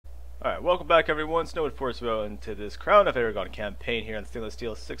Alright, welcome back everyone, SUBSRIBE into this Crown of Aragon campaign here on Stainless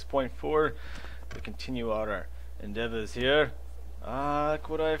Steel 6.4. We continue our endeavors here. Look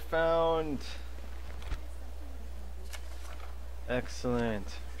what I found.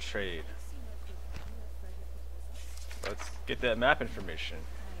 Excellent. Trade. Let's get that map information.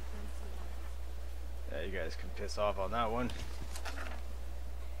 Yeah, you guys can piss off on that one.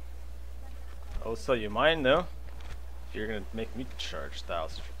 I'll sell you mine though. You're gonna make me charge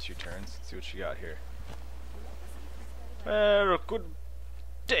 1,000 for 2 turns. Let's see what you got here. Well, good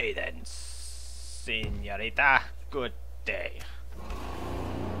day then, señorita. Good day.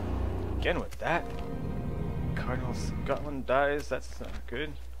 Again with that. Cardinal Scotland dies. That's not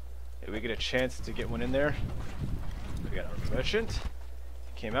good. Hey, we get a chance to get one in there. We got our merchant.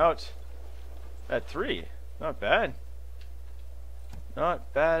 Came out at 3. Not bad.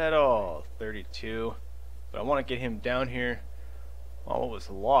 Not bad at all. 32. But I want to get him down here while it was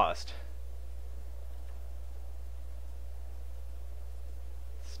lost.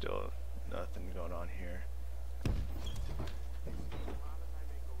 Still nothing going on here.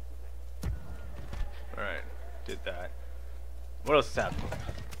 Alright, did that. What else is happening?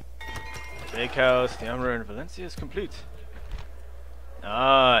 Bakehouse, the Armor in Valencia is complete.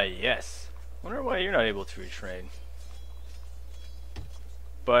 Ah, yes. Wonder why you're not able to retrain.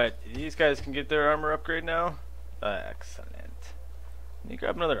 But these guys can get their armor upgrade now. Excellent. Let me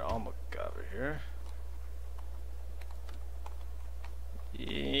grab another almug over here.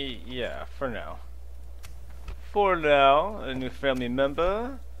 Yeah, for now. For now, a new family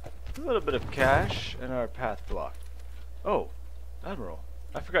member, a little bit of cash, and our path blocked. Oh, Admiral,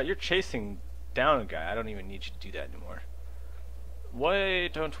 I forgot you're chasing down a guy. I don't even need you to do that anymore. Why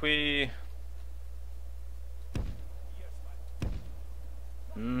don't we...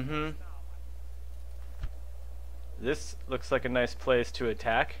 This looks like a nice place to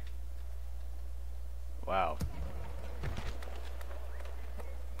attack. Wow.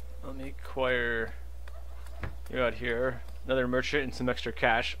 Let me acquire you out here. Another merchant and some extra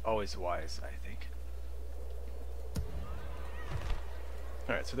cash. Always wise, I think.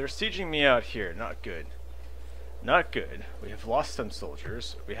 Alright, so they're sieging me out here. Not good. Not good. We have lost some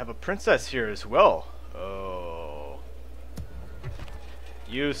soldiers. We have a princess here as well. Oh.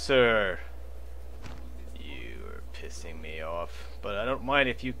 You, sir. You are pissing me off. But I don't mind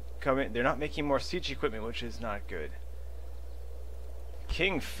if you come in. They're not making more siege equipment, which is not good.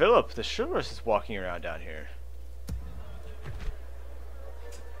 King Philip the Chivalrous is walking around down here.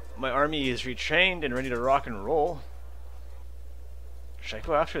 My army is retrained and ready to rock and roll. Should I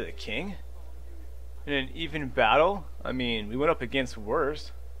go after the king? In an even battle? I mean, we went up against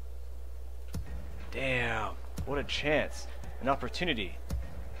worse. Damn, what a chance. An opportunity.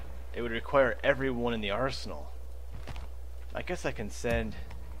 It would require everyone in the arsenal. I guess I can send...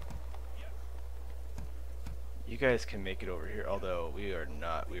 You guys can make it over here, although we are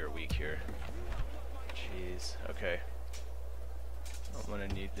not. We are weak here. Jeez. Okay. I'm gonna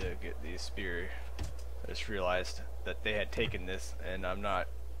need to get the spear. I just realized that they had taken this, and I'm not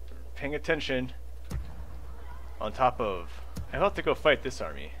paying attention. On top of... I have to go fight this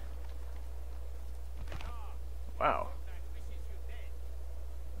army. Wow.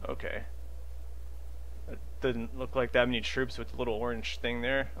 Okay. It didn't look like that many troops with the little orange thing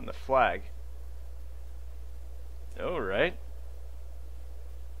there on the flag. Alright.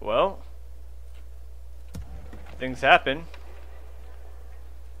 Well, things happen.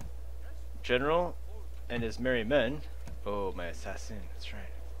 General and his merry men. Oh, my assassin, that's right.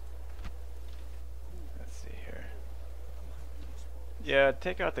 Let's see here. Yeah,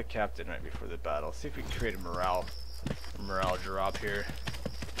 take out the captain right before the battle. See if we can create a morale drop here.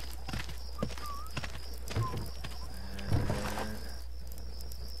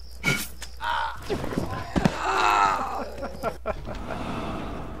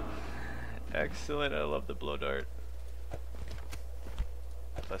 Excellent, I love the blow dart.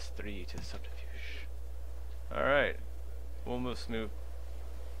 +3 to subterfuge. Alright. We'll move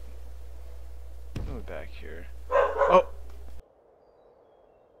back here. Oh!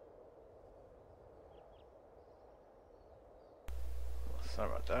 Sorry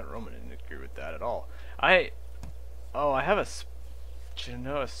about that. Roman didn't agree with that at all. I have a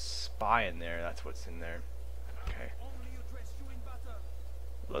spy in there. That's what's in there. Okay.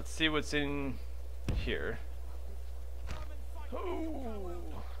 Let's see what's in here. Oh,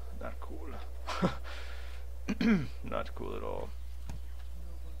 not cool. Not cool at all.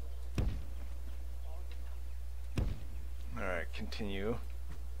 Alright, continue.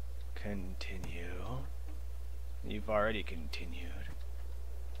 Continue. You've already continued.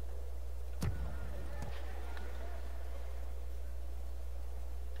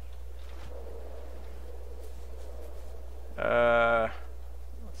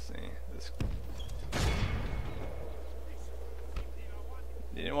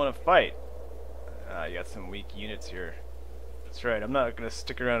 fight. You got some weak units here. That's right, I'm not gonna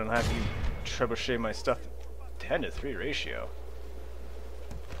stick around and have you trebuchet my stuff. 10-3 ratio.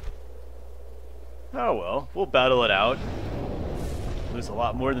 Oh well, we'll battle it out. Lose a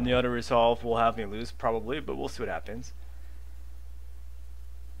lot more than the auto-resolve will have me lose, probably, but we'll see what happens.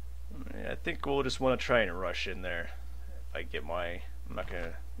 I think we'll just want to try and rush in there. If I get my... I'm not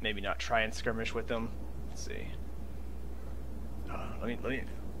gonna... maybe not try and skirmish with them. Let's see. Let me...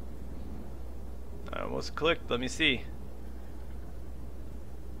 I almost clicked, let me see.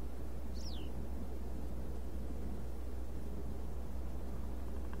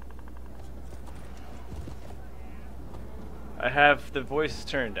 I have the voice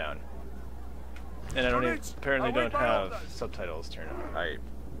turned down, and I apparently don't have subtitles turned on.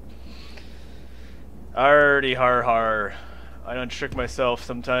 Already har. I don't trick myself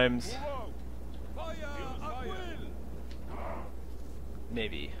sometimes.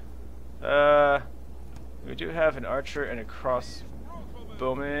 Maybe. We do have an archer and a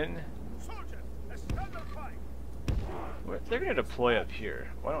crossbowman. They're gonna deploy up here.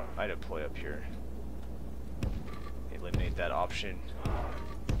 Why don't I deploy up here? Eliminate that option.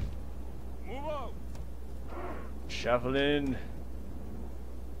 Javelin.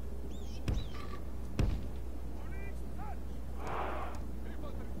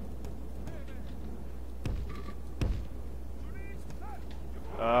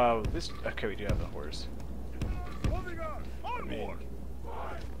 Okay, we do have the horse. I mean,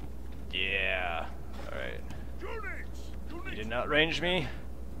 yeah. All right. You did not range me.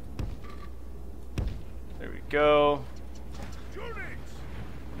 There we go.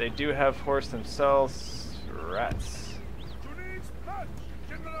 They do have horse themselves. Rats. I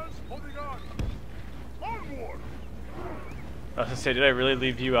was gonna say, did I really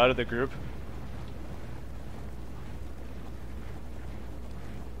leave you out of the group?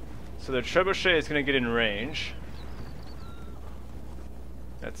 So the trebuchet is gonna get in range.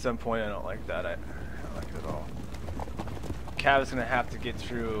 At some point, I don't like that. I don't like it at all. Cav is gonna have to get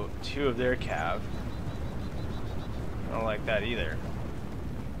through 2 of their cav. I don't like that either.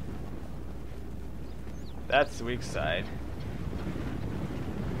 That's the weak side.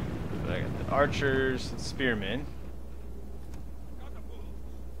 But I got the archers and spearmen.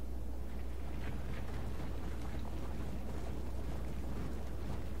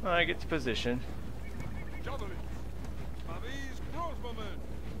 I get to position.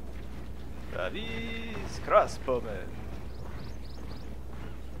 These crossbowmen.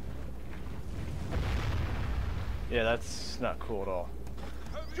 Yeah, that's not cool at all.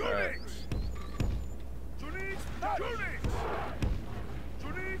 Alright.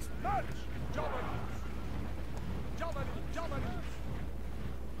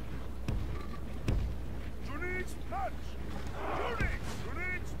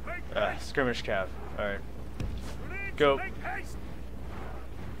 Skirmish cav. Alright. Go.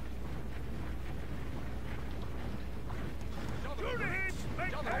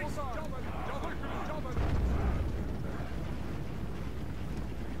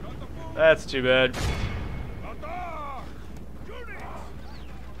 That's too bad.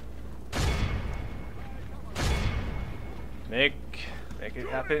 Make it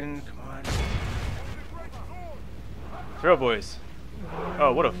happen. Come on. Throw, boys.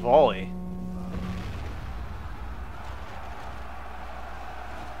 Oh, what a volley.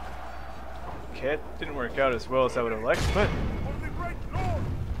 Okay, it didn't work out as well as I would have liked, but...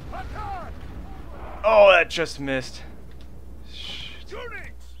 Oh, that just missed. Shit.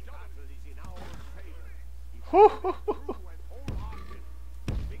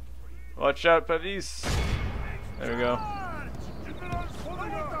 Watch out, buddies. There we go.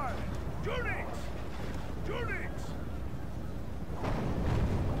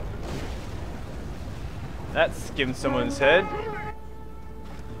 That's giving someone's head.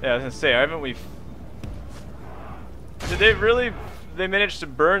 Yeah, I was gonna say, haven't we... Did they really... They managed to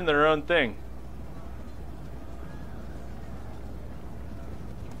burn their own thing.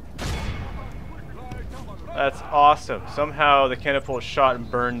 That's awesome. Somehow the catapult shot and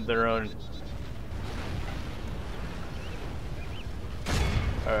burned their own.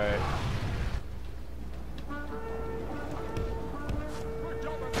 Alright.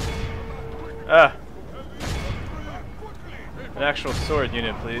 Ah! An actual sword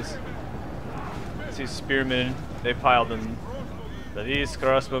unit, please. See spearmen, they piled them. These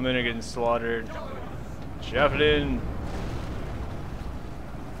crossbowmen are getting slaughtered. Javelin!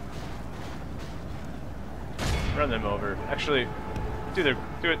 Run them over. Actually, do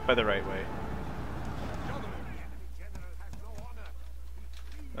it by the right way.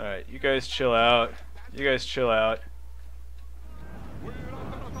 Alright, you guys chill out. You guys chill out.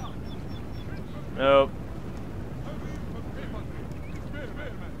 Nope.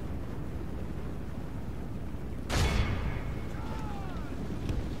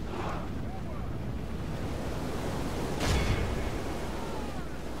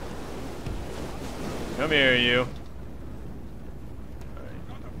 Come here, you. Alright.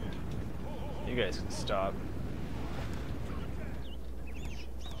 You guys can stop.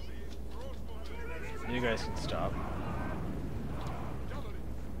 You guys can stop.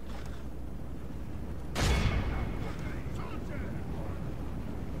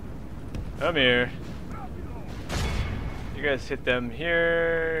 Come here. You guys hit them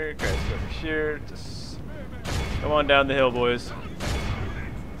here. You guys go over here. Just come on down the hill, boys.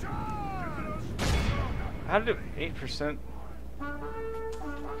 How did it 8%?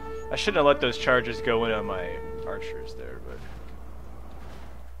 I shouldn't have let those charges go in on my archers there, but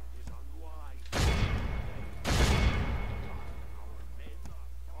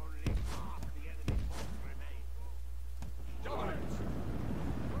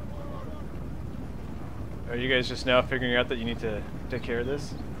are you guys just now figuring out that you need to take care of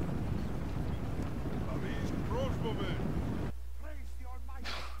this?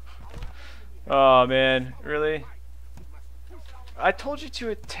 Oh man, really? I told you to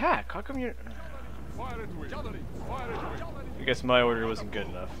attack. How come you're... I guess my order wasn't good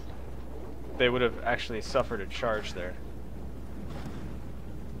enough. They would have actually suffered a charge there.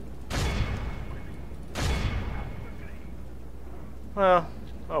 Well,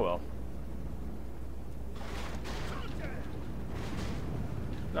 oh well.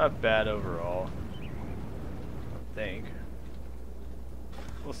 Not bad overall, I think.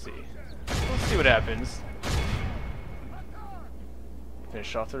 We'll see. We'll see what happens.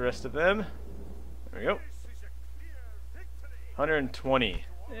 Finish off the rest of them. There we go. 120.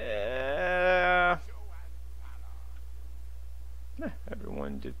 Yeah.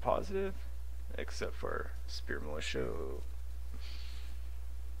 Everyone did positive, except for Spear Militia.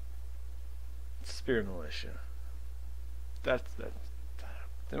 Spear Militia. That.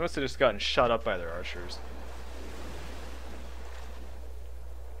 They must have just gotten shot up by their archers.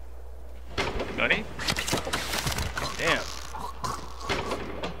 Gunny? Damn.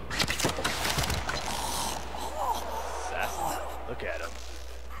 Assassin. Look at him.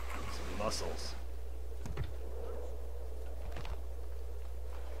 Some muscles.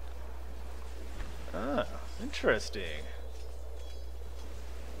 Ah, interesting.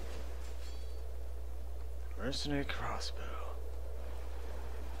 Mercenary crossbow.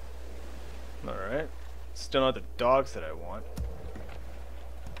 Alright. Still not the dogs that I want.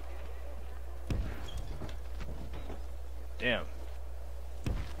 Damn.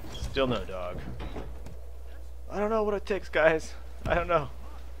 Still no dog. I don't know what it takes, guys. I don't know.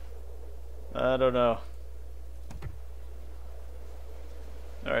 I don't know.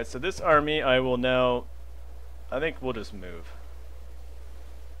 Alright, so this army I will now... I think we'll just move.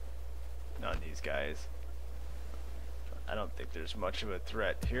 Not these guys. I don't think there's much of a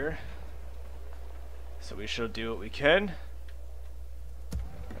threat here. So we shall do what we can.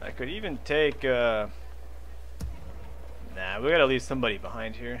 I could even take... Nah, we gotta leave somebody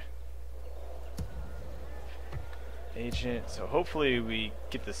behind here. Agent, so hopefully we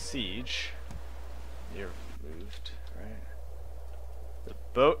get the siege. You're moved, right? The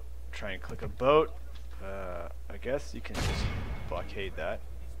boat, try and click a boat. I guess you can just blockade that.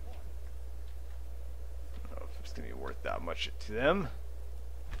 I don't know if it's gonna be worth that much to them.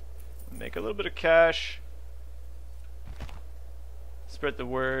 Make a little bit of cash. Spread the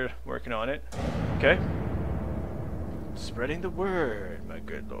word, working on it. Okay. Spreading the word, my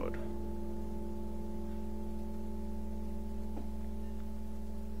good lord.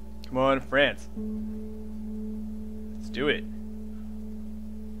 Come on, France. Let's do it.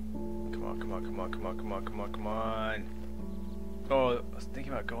 Come on, come on, come on, come on, come on, come on, come on. Oh, I was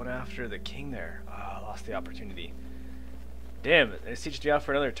thinking about going after the king there. Oh, I lost the opportunity. Damn, they sieged you out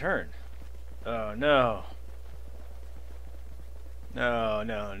for another turn. Oh, no. No,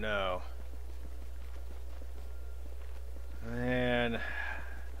 no, no. Man,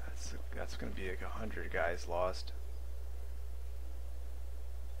 that's gonna be like 100 guys lost.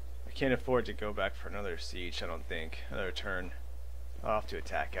 I can't afford to go back for another siege, I don't think. Another turn. I'll have to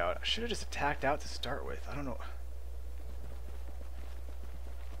attack out. I should have just attacked out to start with. I don't know.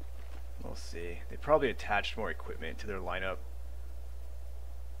 We'll see. They probably attached more equipment to their lineup.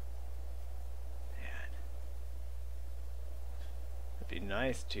 Man. It'd be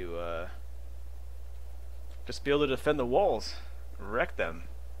nice to just be able to defend the walls. Wreck them.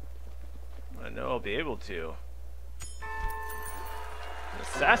 I know I'll be able to. An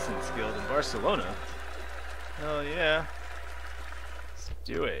Assassin's Guild in Barcelona? Hell yeah. Let's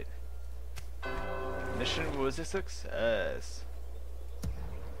do it. Mission was a success.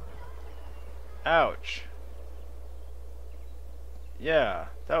 Ouch. Yeah,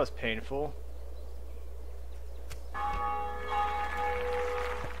 that was painful.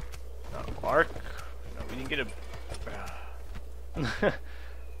 Arc? No, we didn't get a...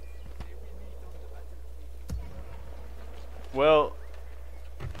 Well,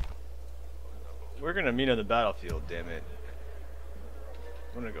 we're gonna meet on the battlefield, damn it.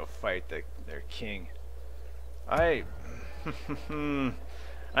 I'm gonna go fight their king. I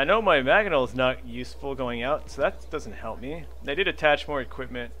know my Maginal is not useful going out, so that doesn't help me. They did attach more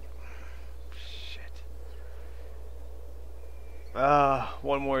equipment. Shit.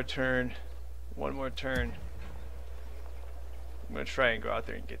 One more turn. One more turn. I'm gonna try and go out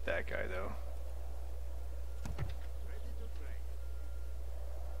there and get that guy though.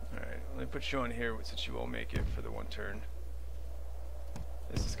 Alright, let me put you on here since you won't make it for the one turn.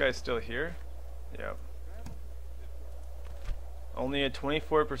 Is this guy still here? Yep. Only a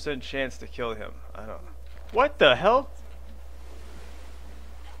 24% chance to kill him. I don't know. What the hell?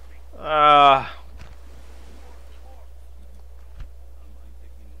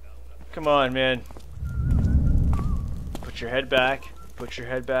 Come on, man. Put your head back. Put your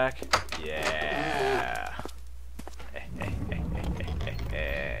head back. Yeah.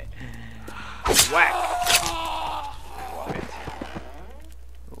 Whack. Love it.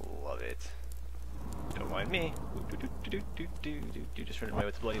 Love it. Don't mind me. Just running away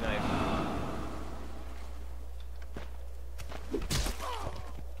with the bloody knife.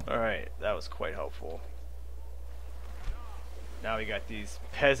 Alright, that was quite helpful. Now we got these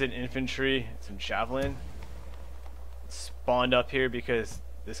peasant infantry, some javelin. Spawned up here because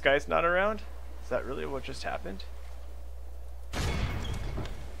this guy's not around? Is that really what just happened?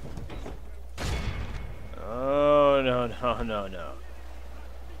 Oh, no, no, no, no.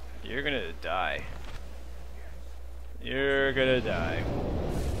 You're gonna die. You're gonna die.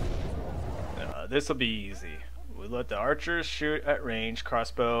 This'll be easy. We let the archers shoot at range,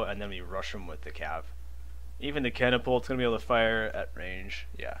 crossbow, and then we rush them with the cav. Even the catapult's gonna be able to fire at range.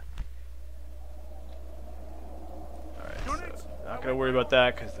 Yeah. Alright, so not gonna worry about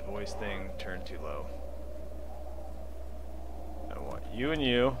that because the voice thing turned too low. I want you and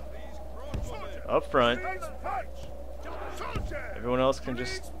you up front. Everyone else can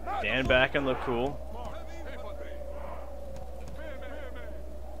just stand back and look cool.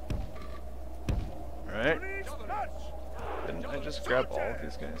 Alright. Didn't I just grab all of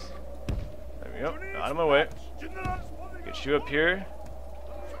these guys? There we go. Out of my way. Get you up here.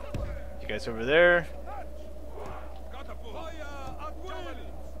 You guys over there.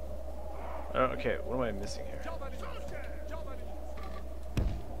 Oh, okay, what am I missing here?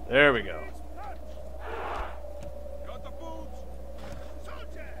 There we go.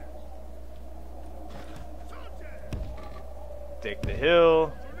 Take the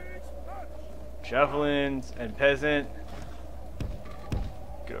hill. Javelins and peasant.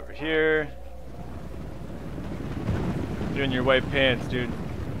 Get over here. Doing your white pants, dude.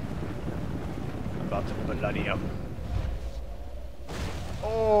 About to bloody up.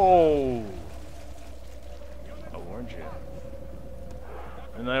 Oh! I warned you.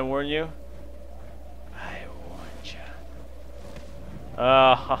 Didn't I warn you? I warned you.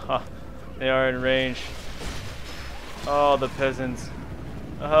 Haha. They are in range. Oh, the peasants.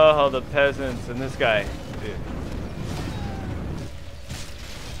 Oh, the peasants. And this guy. Dude.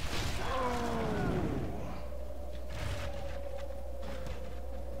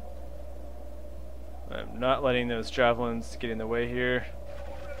 I'm not letting those javelins get in the way here.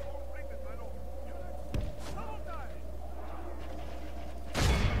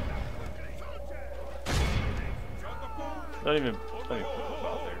 Not even bother.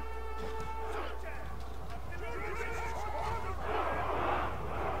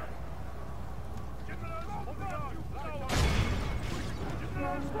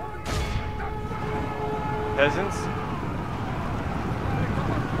 Peasants?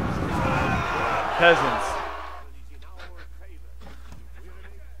 Peasants.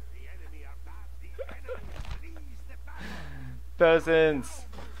 Peasants.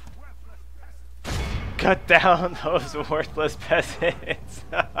 Cut down those worthless peasants.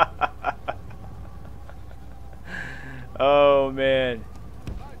 Oh man.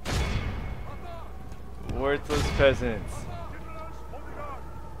 Worthless peasants.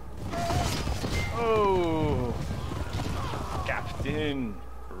 Oh. Captain,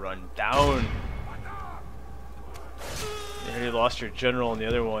 run down. You already lost your general in the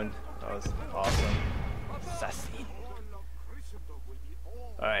other one. That was awesome. Assassin.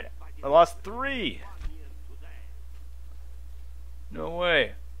 Alright, I lost 3. No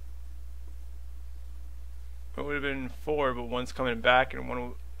way. It would have been 4, but one's coming back and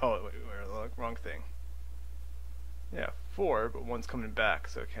one. Oh, wait, wrong thing. Yeah, 4, but one's coming back,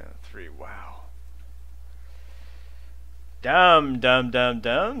 so count 3. Wow. Dumb,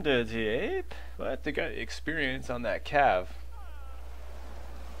 dirty ape. What? They got experience on that cav.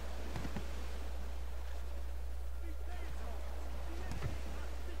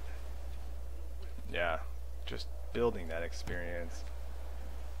 Yeah, just building that experience.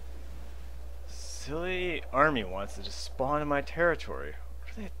 Silly army wants to just spawn in my territory.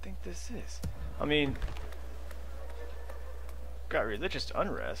 What do they think this is? I mean, got religious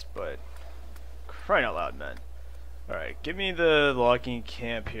unrest, but crying out loud, man. Alright, give me the logging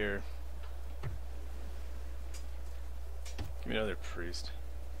camp here. Give me another priest.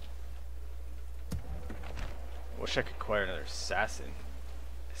 Wish I could acquire another assassin.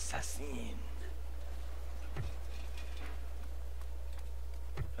 Assassin.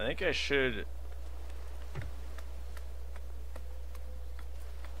 I think I should.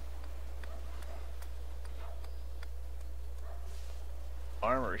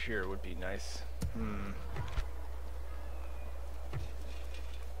 Armor here would be nice.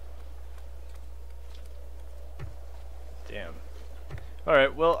 Damn.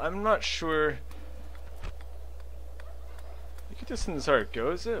 Alright, well, I'm not sure. You get this in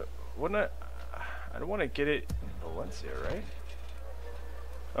Zaragoza? Wouldn't I don't want to get it in Valencia, right?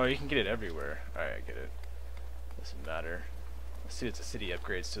 Oh, you can get it everywhere. Alright, I get it. Doesn't matter. Let's see if the city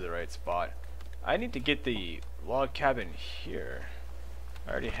upgrades to the right spot. I need to get the log cabin here.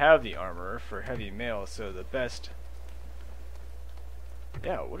 I already have the armor for heavy mail, so the best.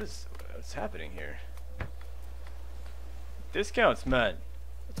 Yeah, what's happening here? Discounts, man.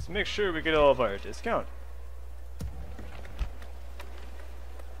 Let's make sure we get all of our discount.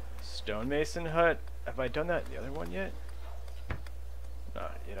 Stonemason hut. Have I done that in the other one yet? No,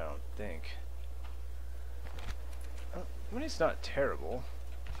 you don't think. Money's not terrible.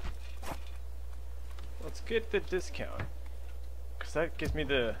 Let's get the discount. Because that gives me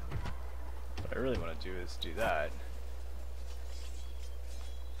the. What I really want to do is do that.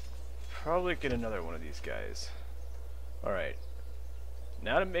 Probably get another one of these guys. Alright.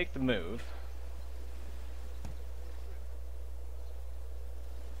 Now to make the move.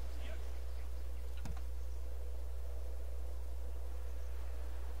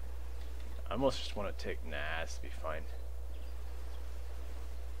 I almost just want to take. Nah, this will be fine.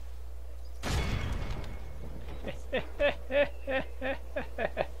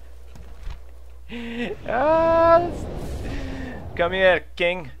 Come here,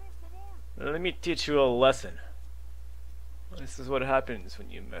 king. Let me teach you a lesson. This is what happens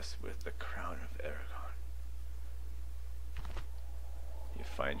when you mess with the Crown of Aragon. You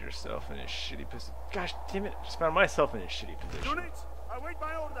find yourself in a shitty position. Gosh damn it! I just found myself in a shitty position. Units, await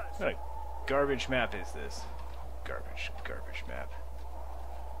my orders. What garbage map is this? Garbage map.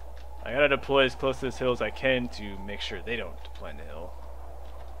 I gotta deploy as close to this hill as I can to make sure they don't deploy in the hill.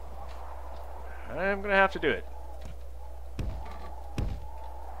 I'm gonna have to do it.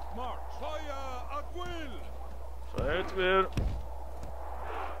 March. Fire at will. Fire at will.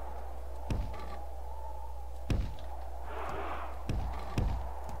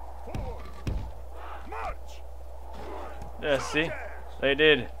 Forward. March. Yeah, see? They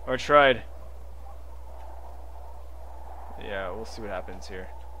did. Or tried. Yeah, we'll see what happens here.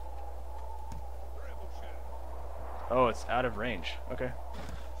 Oh, it's out of range. Okay.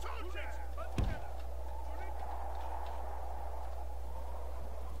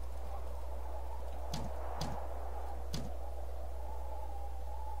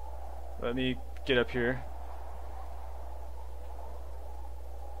 Let me get up here.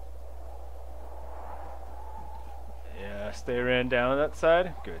 Yeah, stay ran down that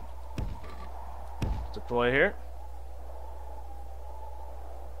side. Good. Deploy here.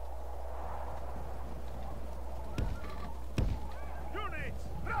 Units,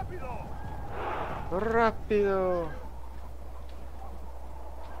 rapido. Rapido.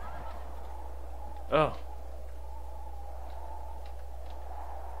 Oh.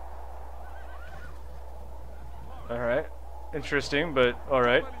 Alright. Interesting, but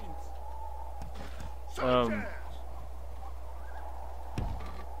alright.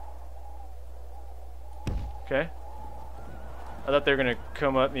 Okay. I thought they were gonna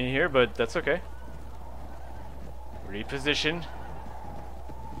come at me here, but that's okay. Reposition.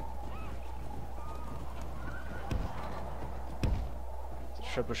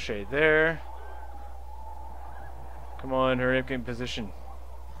 Trebuchet there. Come on, hurry up, get in position.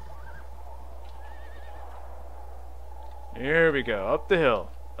 Here we go, up the hill.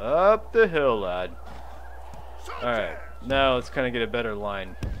 Up the hill, lad. Alright, now let's kind of get a better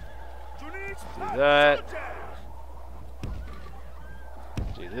line. Do that.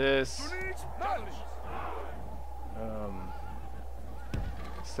 Do this.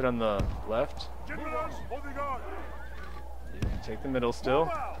 Sit on the left. Generals, holding on. You can take the middle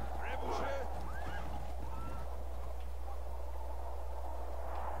still.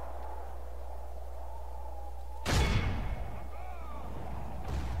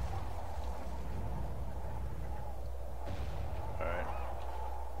 Alright.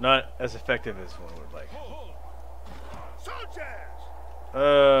 Not as effective as one would like. Soldiers!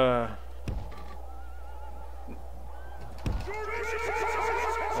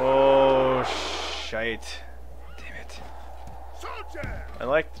 Oh, shite. Damn it. Soldiers! I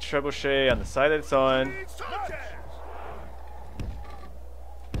like the trebuchet on the side that it's on. Soldiers!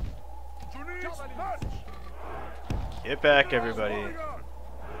 March! Get back, everybody. Holding on.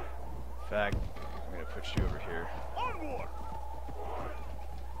 In fact, I'm gonna put you over here. Onward!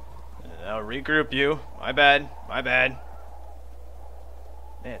 And then I'll regroup you. My bad. My bad.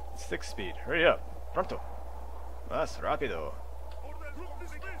 Man, 6 speed. Hurry up. Pronto. Más rápido. Order group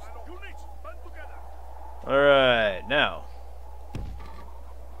dismissed. Units, band together. Alright, now.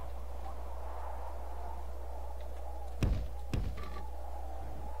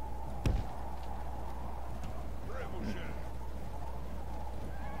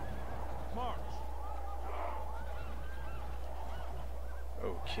 March.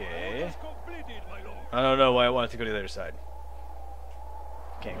 Okay. Orders completed, my lord. I don't know why I wanted to go to the other side.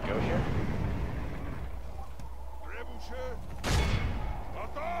 Can't go here.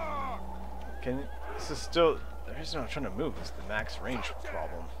 Attack! Can this is still the reason I'm trying to move is the max range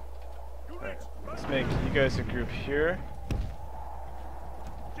problem. Alright, let's make you guys a group here.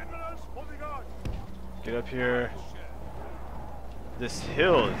 Generals, holding on. Get up here. This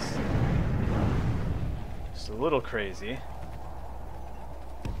hill is just a little crazy.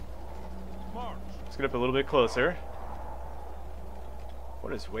 March. Let's get up a little bit closer.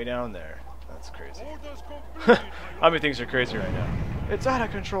 What is way down there? That's crazy. Orders completed, How many things are crazy right now? It's out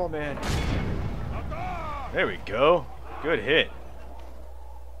of control, man. Attack! There we go. Good hit.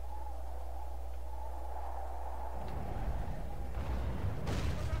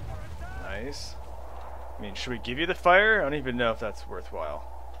 Nice. I mean, should we give you the fire? I don't even know if that's worthwhile.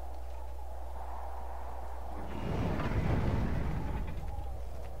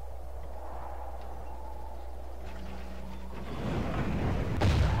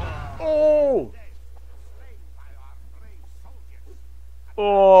 Oh!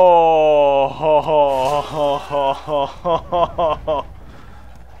 Oh!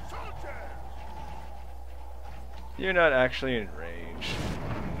 You're not actually in range.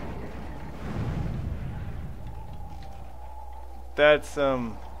 That's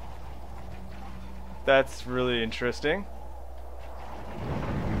really interesting.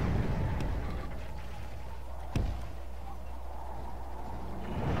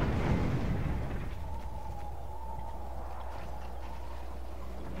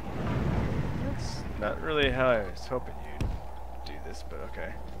 That's not really how I was hoping you'd do this, but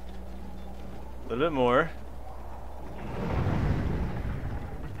okay. A little bit more.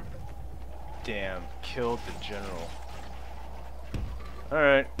 Damn, killed the general.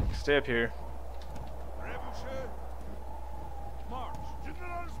 Alright, stay up here. March.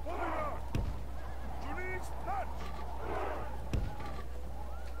 Generals, holding on. Units, march.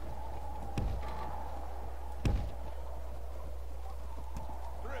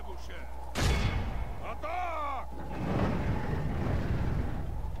 Trebuchet. Attack!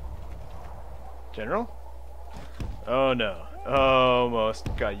 General? Oh no.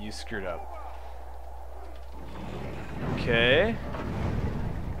 Almost got you screwed up. Okay.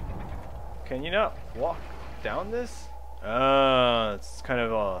 Can you not walk down this? It's kind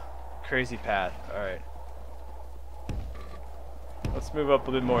of a crazy path. Alright. Let's move up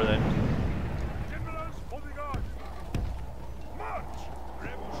a bit more then. Generals, holding on. March.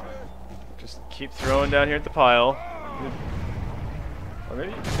 Trebuchet. Just keep throwing down here at the pile. Or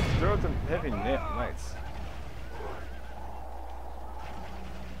maybe throw at the heavy knights.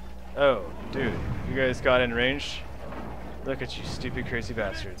 Oh, dude. You guys got in range? Look at you, stupid crazy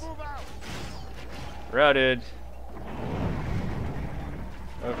bastards. Move out. Routed.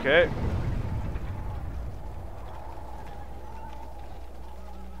 Okay.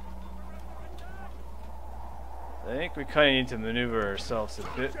 I think we kind of need to maneuver ourselves a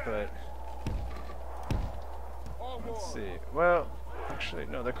bit, but let's see. Well, actually,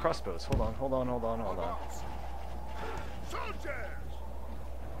 no, they're crossbows. Hold on. Soldiers.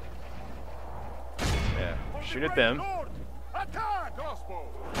 Yeah, shoot at them. North. Attack! Crossbow.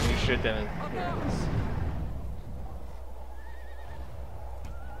 You shoot them. Here it is.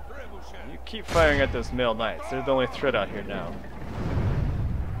 You keep firing at those male knights. They're the only threat out here now.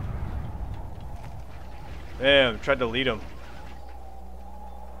 Bam, tried to lead him.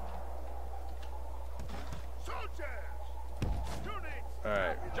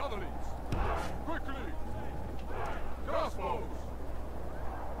 Alright.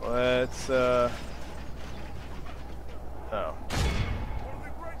 Let's oh.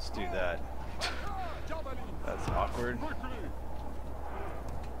 Let's do that. That's awkward.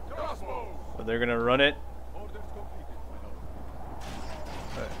 But they're gonna run it.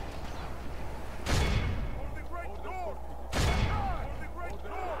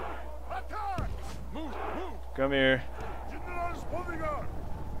 Come here.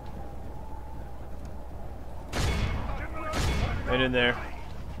 Right in there.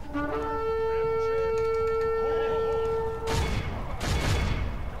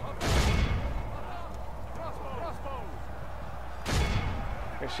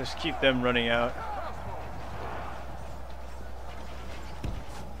 Let's just keep them running out.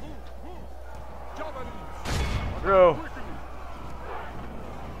 Throw.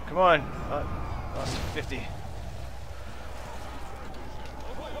 Come on. Lost 50.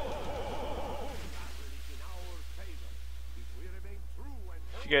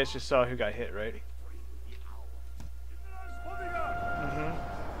 You guys just saw who got hit, right?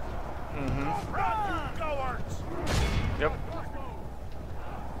 Yep.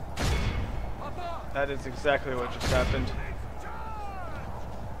 That is exactly what just happened.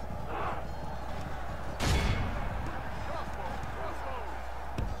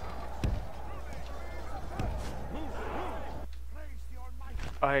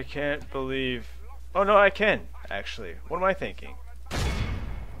 I can't believe... Oh no, I can, actually. What am I thinking?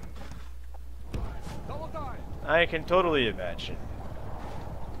 I can totally imagine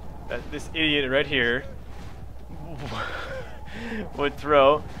that this idiot right here would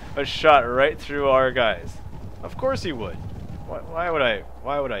throw a shot right through our guys. Of course he would. Why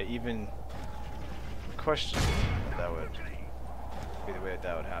would I even question that would be the way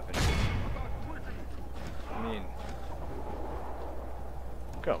that would happen? I mean,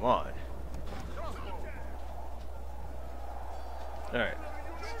 come on. Alright.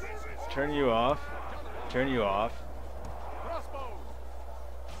 Turn you off. Turn you off.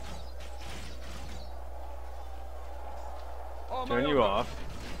 Turn you off.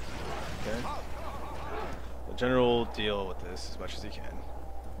 Okay. The general will deal with this as much as he can.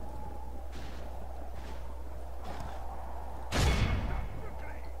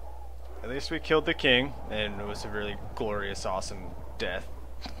 At least we killed the king, and it was a really glorious, awesome death.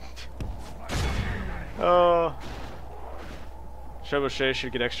 Oh. Trebuchet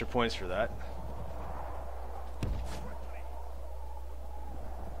should get extra points for that.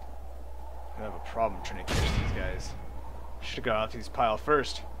 I have a problem trying to catch these guys. Should have got out to this pile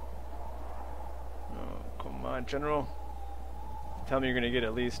first. Oh, come on, General. Tell me you're gonna get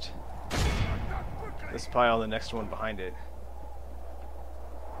at least this pile and the next one behind it.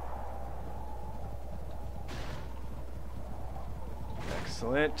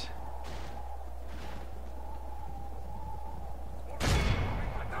 Excellent.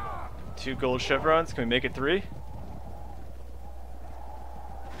 Two gold chevrons. Can we make it 3?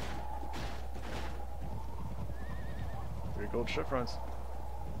 Gold chevrons.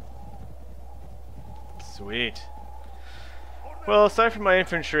 Sweet. Well, aside from my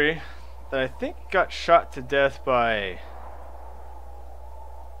infantry, that I think got shot to death by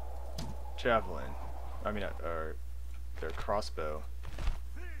javelin. I mean, or their crossbow.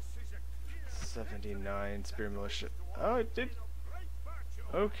 79 spear militia. Oh, it did.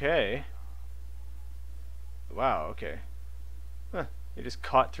 Okay. Wow. Okay. Huh. They just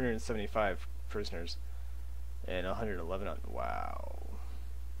caught 375 prisoners. And 111 on... Wow.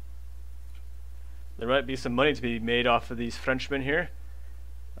 There might be some money to be made off of these Frenchmen here.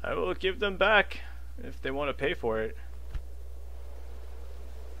 I will give them back if they want to pay for it.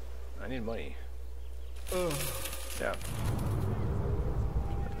 I need money. Ugh. Yeah.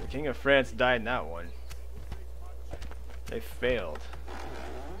 The King of France died in that one. They failed.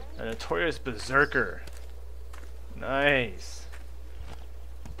 A notorious berserker. Nice.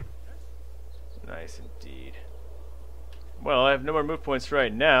 Nice indeed. Well, I have no more move points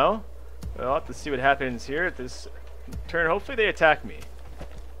right now. But I'll have to see what happens here at this turn. Hopefully they attack me.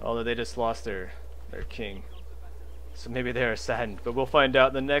 Although they just lost their king. So maybe they are saddened. But we'll find out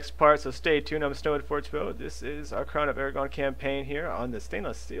in the next part, so stay tuned. I'm Snow420. This is our Crown of Aragon campaign here on the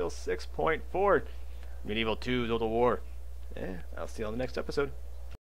Stainless Steel 6.4. Medieval 2 Total War. Yeah, I'll see you on the next episode.